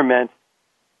experiment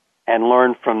and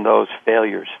learn from those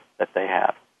failures that they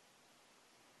have.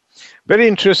 Very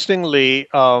interestingly,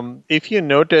 if you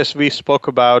notice, we spoke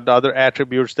about other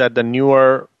attributes that the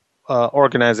newer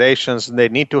organizations, they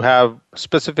need to have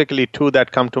specifically two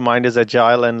that come to mind is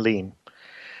agile and lean.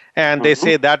 And they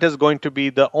say that is going to be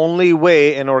the only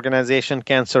way an organization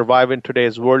can survive in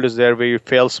today's world is there where you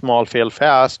fail small, fail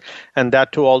fast, and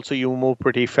that too also you move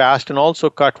pretty fast and also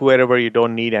cut wherever you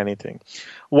don't need anything.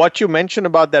 What you mentioned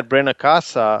about that buena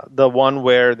casa, the one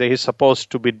where they is supposed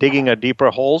to be digging a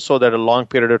deeper hole so that a long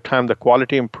period of time the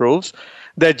quality improves,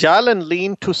 the agile and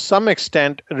lean to some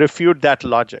extent refute that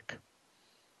logic.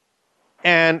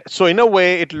 And so in a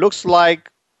way, it looks like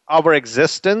our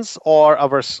existence or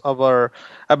our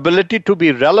ability to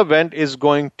be relevant is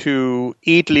going to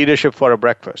eat leadership for a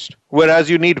breakfast, whereas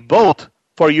you need both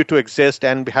for you to exist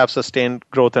and have sustained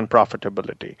growth and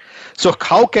profitability. So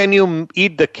how can you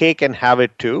eat the cake and have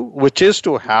it too, which is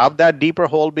to have that deeper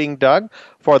hole being dug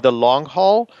for the long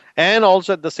haul and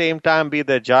also at the same time be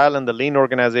the agile and the lean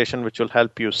organization which will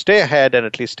help you stay ahead and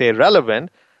at least stay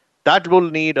relevant? That will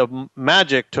need a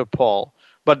magic to pull.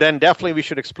 But then definitely we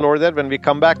should explore that when we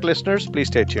come back, listeners. Please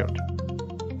stay tuned.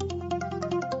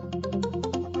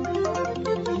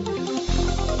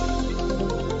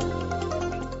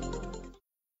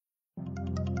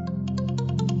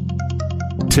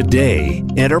 Today,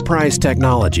 enterprise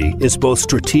technology is both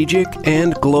strategic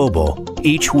and global.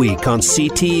 Each week on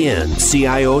CTN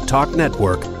CIO Talk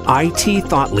Network, IT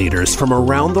thought leaders from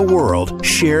around the world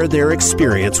share their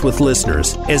experience with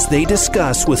listeners as they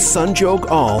discuss with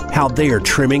Sanjog Aul how they are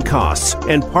trimming costs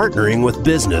and partnering with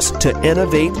business to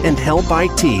innovate and help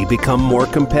IT become more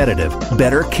competitive,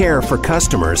 better care for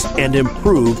customers, and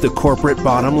improve the corporate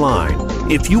bottom line.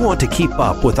 If you want to keep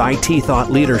up with IT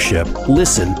thought leadership,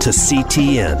 listen to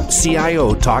CTN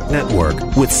CIO Talk Network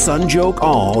with Sanjog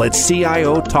Aul at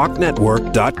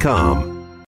CIOTalkNetwork.com.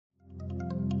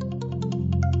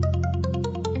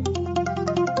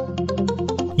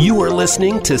 You are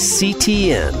listening to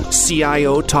CTN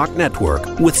CIO Talk Network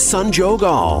with Sanjog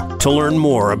Aul. To learn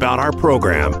more about our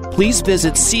program, please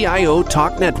visit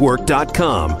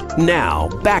CIOTalkNetwork.com. Now,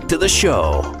 back to the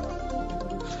show.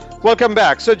 Welcome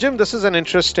back. So, Jim, this is an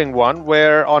interesting one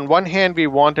where on one hand, we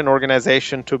want an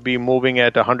organization to be moving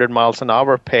at 100 miles an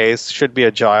hour pace, should be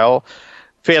agile,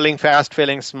 failing fast,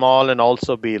 failing small, and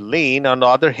also be lean. On the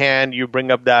other hand, you bring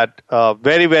up that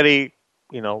very, very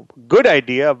good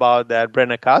idea about that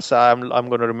Brenna Casa. I'm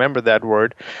going to remember that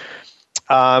word,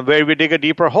 where we dig a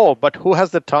deeper hole. But who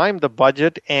has the time, the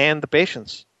budget, and the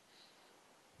patience?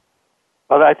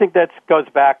 Well, I think that goes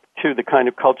back to the kind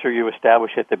of culture you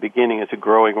establish at the beginning as a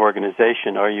growing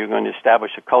organization. Are you going to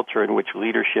establish a culture in which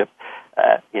leadership,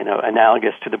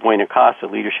 analogous to the Buena Casa,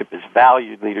 leadership is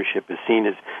valued, leadership is seen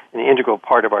as an integral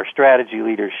part of our strategy,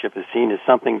 leadership is seen as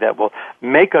something that will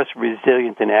make us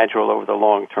resilient and agile over the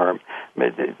long term,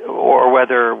 or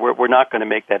whether we're not going to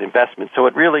make that investment. So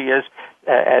it really is,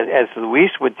 as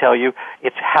Luis would tell you,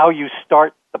 it's how you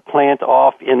start the plant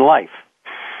off in life.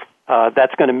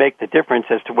 That's going to make the difference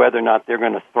as to whether or not they're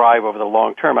going to thrive over the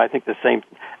long term. I think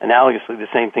analogously, the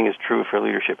same thing is true for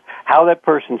leadership. How that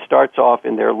person starts off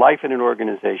in their life in an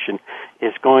organization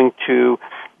is going to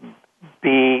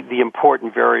be the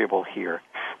important variable here.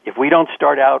 If we don't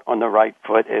start out on the right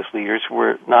foot as leaders,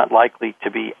 we're not likely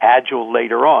to be agile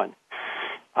later on.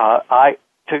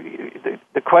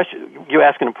 The question, you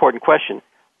ask an important question.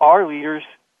 Are leaders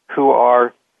who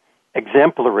are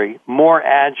exemplary more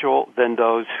agile than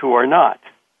those who are not?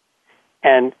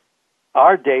 And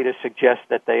our data suggests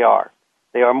that they are.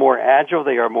 They are more agile,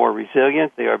 they are more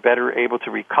resilient, they are better able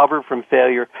to recover from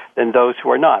failure than those who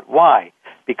are not. Why?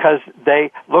 Because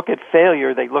they look at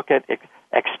failure, they look at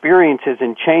experiences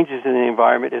and changes in the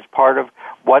environment as part of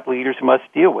what leaders must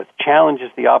deal with. Challenge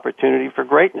is the opportunity for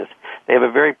greatness. They have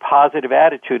a very positive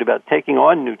attitude about taking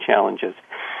on new challenges.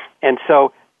 And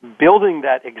so building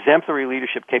that exemplary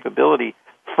leadership capability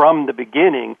from the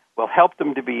beginning will help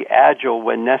them to be agile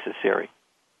when necessary.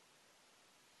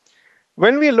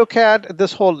 When we look at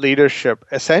this whole leadership,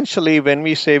 essentially when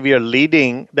we say we are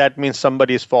leading, that means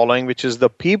somebody is following, which is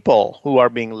the people who are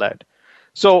being led.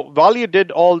 So while you did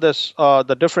all this,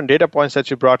 the different data points that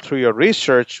you brought through your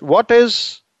research, what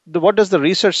does the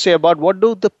research say about what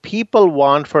do the people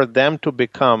want for them to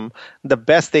become the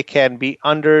best they can be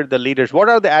under the leaders? What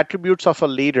are the attributes of a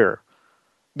leader?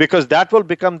 Because that will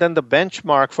become then the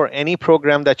benchmark for any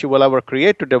program that you will ever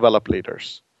create to develop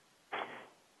leaders.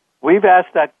 We've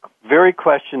asked that very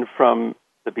question from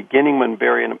the beginning when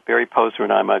Barry Poser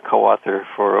and I, my co-author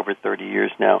for over 30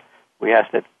 years now, we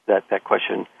asked that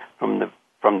question from the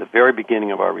very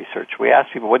beginning of our research. We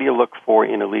asked people, what do you look for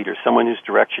in a leader? Someone whose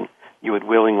direction you would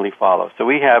willingly follow. So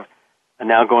we have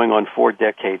now going on 4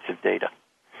 decades of data.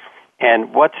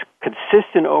 And what's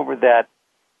consistent over that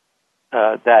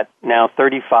now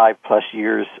 35 plus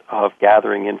years of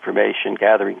gathering information,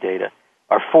 gathering data,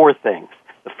 are 4 things.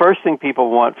 The first thing people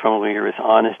want from a leader is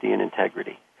honesty and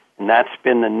integrity. And that's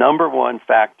been the number one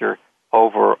factor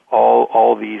over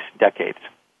all these decades.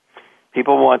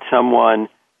 People want someone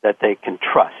that they can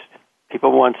trust.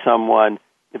 People want someone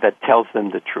that tells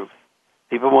them the truth.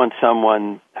 People want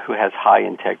someone who has high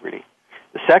integrity.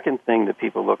 The second thing that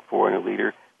people look for in a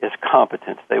leader is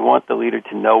competence. They want the leader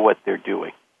to know what they're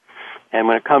doing. And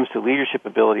when it comes to leadership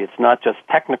ability, it's not just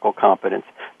technical competence,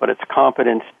 but it's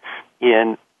competence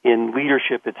in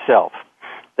leadership itself.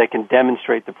 They can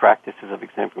demonstrate the practices of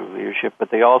exemplary leadership, but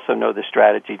they also know the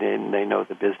strategy and they know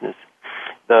the business.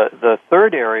 The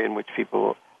third area in which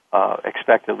people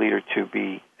expect a leader to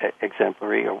be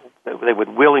exemplary, or they would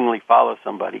willingly follow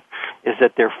somebody, is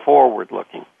that they're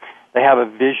forward-looking. They have a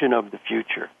vision of the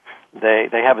future. They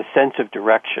have a sense of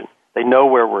direction. They know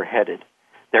where we're headed.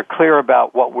 They're clear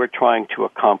about what we're trying to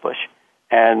accomplish.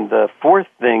 And the fourth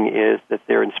thing is that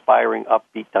they're inspiring,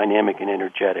 upbeat, dynamic, and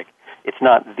energetic. It's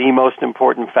not the most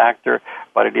important factor,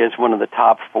 but it is one of the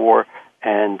top 4.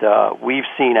 And we've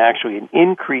seen actually an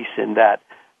increase in that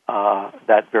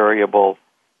variable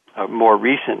more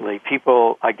recently.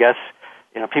 People, I guess,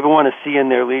 people want to see in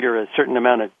their leader a certain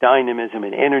amount of dynamism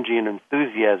and energy and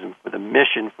enthusiasm for the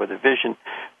mission, for the vision,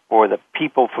 for the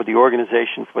people, for the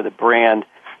organization, for the brand.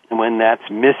 And when that's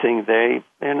missing,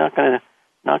 they're not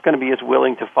going to be as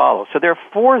willing to follow. So there are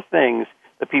 4 things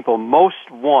that people most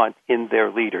want in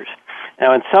their leaders.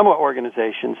 Now, in some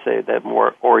organizations, say that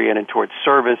more oriented towards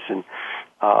service and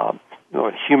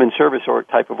human service or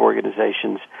type of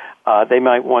organizations, they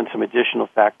might want some additional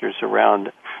factors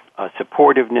around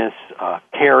supportiveness,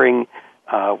 caring,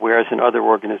 whereas in other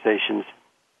organizations,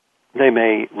 they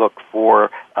may look for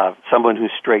someone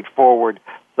who's straightforward,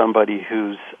 somebody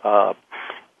who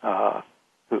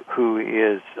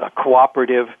is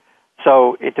cooperative.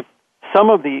 So some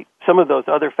of those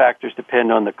other factors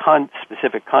depend on the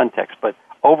specific context, but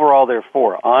overall there are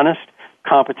 4: honest,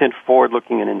 competent,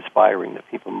 forward-looking, and inspiring that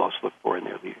people most look for in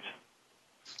their leaders.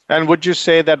 And would you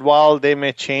say that while they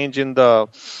may change in the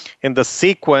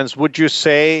sequence, would you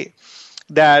say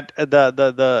that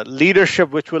the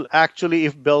leadership which will actually,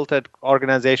 if built at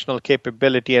organizational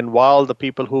capability, and while the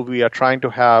people who we are trying to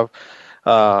have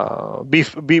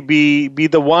be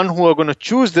the one who are going to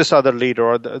choose this other leader,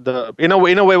 or in a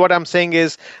way what I'm saying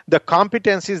is the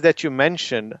competencies that you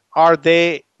mentioned, are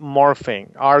they morphing?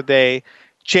 Are they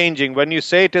changing? When you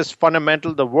say it is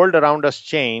fundamental, the world around us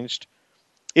changed,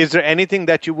 is there anything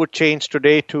that you would change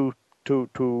today to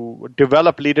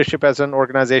develop leadership as an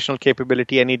organizational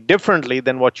capability any differently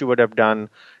than what you would have done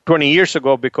 20 years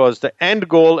ago? Because the end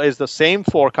goal is the same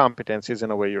 4 competencies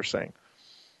in a way you're saying.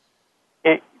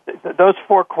 Those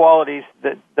 4 qualities,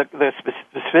 the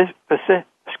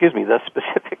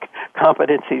specific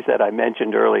competencies that I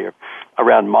mentioned earlier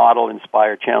around model,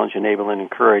 inspire, challenge, enable, and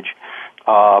encourage,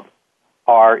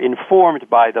 are informed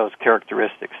by those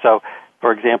characteristics. So,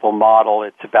 for example, model,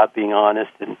 it's about being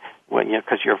honest, and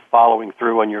because you're following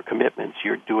through on your commitments,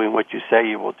 you're doing what you say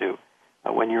you will do.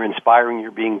 When you're inspiring,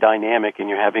 you're being dynamic, and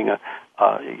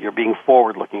you're being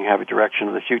forward-looking. You have a direction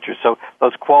of the future. So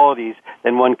those qualities,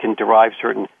 then one can derive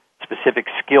certain specific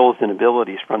skills and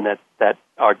abilities from that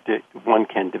one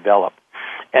can develop.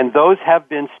 And those have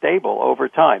been stable over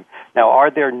time. Now,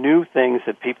 are there new things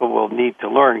that people will need to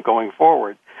learn going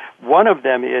forward? One of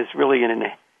them is really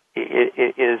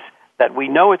is that we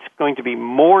know it's going to be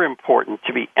more important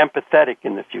to be empathetic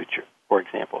in the future, for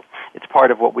example. It's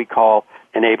part of what we call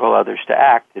enable others to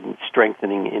act and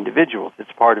strengthening individuals.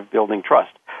 It's part of building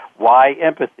trust. Why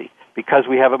empathy? Because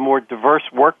we have a more diverse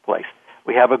workplace.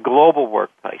 We have a global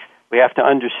workplace. We have to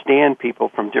understand people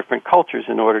from different cultures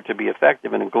in order to be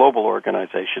effective in a global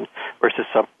organization versus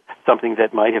something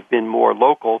that might have been more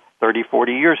local 30,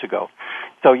 40 years ago.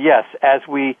 So yes, as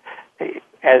we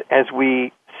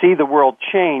see the world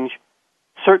change,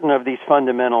 certain of these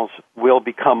fundamentals will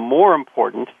become more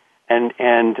important, and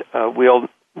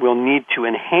we'll need to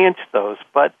enhance those.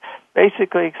 But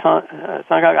basically, Sangha,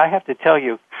 I have to tell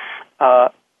you,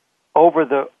 over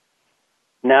the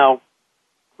now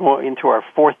into our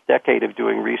 4th decade of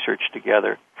doing research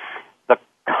together, the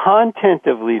content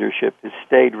of leadership has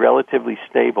stayed relatively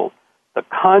stable. The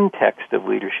context of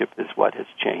leadership is what has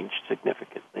changed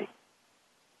significantly.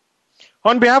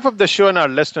 On behalf of the show and our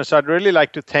listeners, I'd really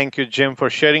like to thank you, Jim, for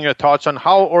sharing your thoughts on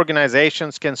how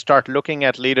organizations can start looking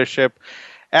at leadership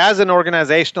as an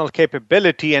organizational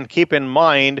capability, and keep in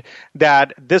mind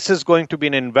that this is going to be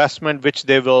an investment which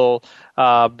they will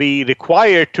be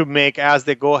required to make as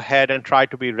they go ahead and try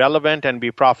to be relevant and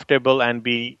be profitable and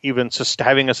be even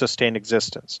having a sustained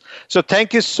existence. So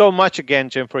thank you so much again,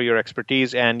 Jim, for your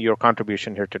expertise and your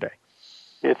contribution here today.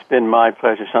 It's been my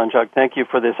pleasure, Sanjog. Thank you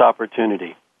for this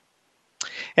opportunity.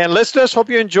 And listeners, hope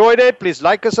you enjoyed it. Please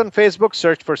like us on Facebook,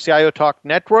 search for CIO Talk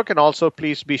Network, and also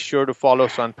please be sure to follow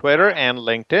us on Twitter and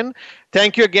LinkedIn.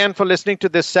 Thank you again for listening to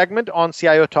this segment on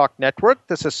CIO Talk Network.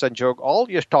 This is Sanjog Aul,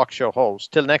 your talk show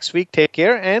host. Till next week, take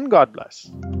care and God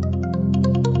bless.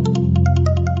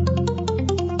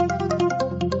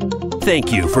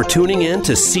 Thank you for tuning in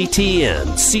to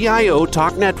CTN, CIO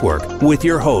Talk Network, with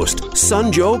your host,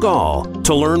 Sanjog Aul.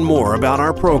 To learn more about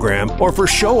our program or for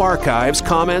show archives,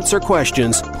 comments, or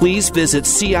questions, please visit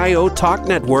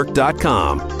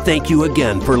CIOTalkNetwork.com. Thank you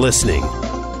again for listening.